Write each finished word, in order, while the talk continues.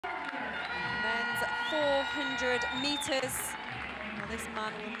400 metres. Well, this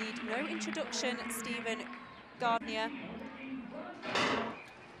man will need no introduction, Stephen Gardiner.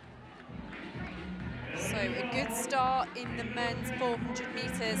 So a good start in the men's 400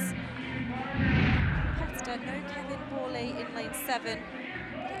 metres. Competitor, no Kevin Borley in lane 7.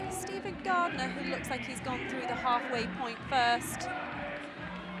 But it is Stephen Gardiner who looks like he's gone through the halfway point first.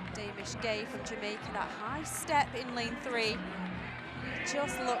 Damish Gay from Jamaica, that high step in lane 3. He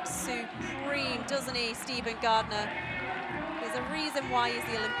just looks supreme, doesn't he, Stephen Gardiner? There's a reason why he's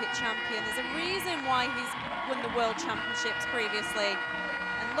the Olympic champion. There's a reason why he's won the World Championships previously.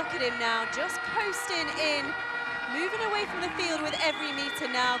 And look at him now, just coasting in, moving away from the field with every metre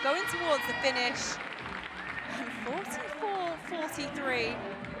now, going towards the finish. And 44.43,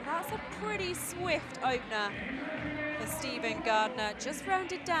 that's a pretty swift opener for Stephen Gardiner. Just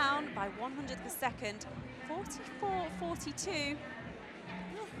rounded down by 100th of a second, 44.42.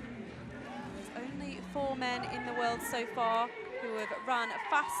 There's only 4 men in the world so far who have run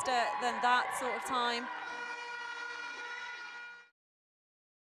faster than that sort of time.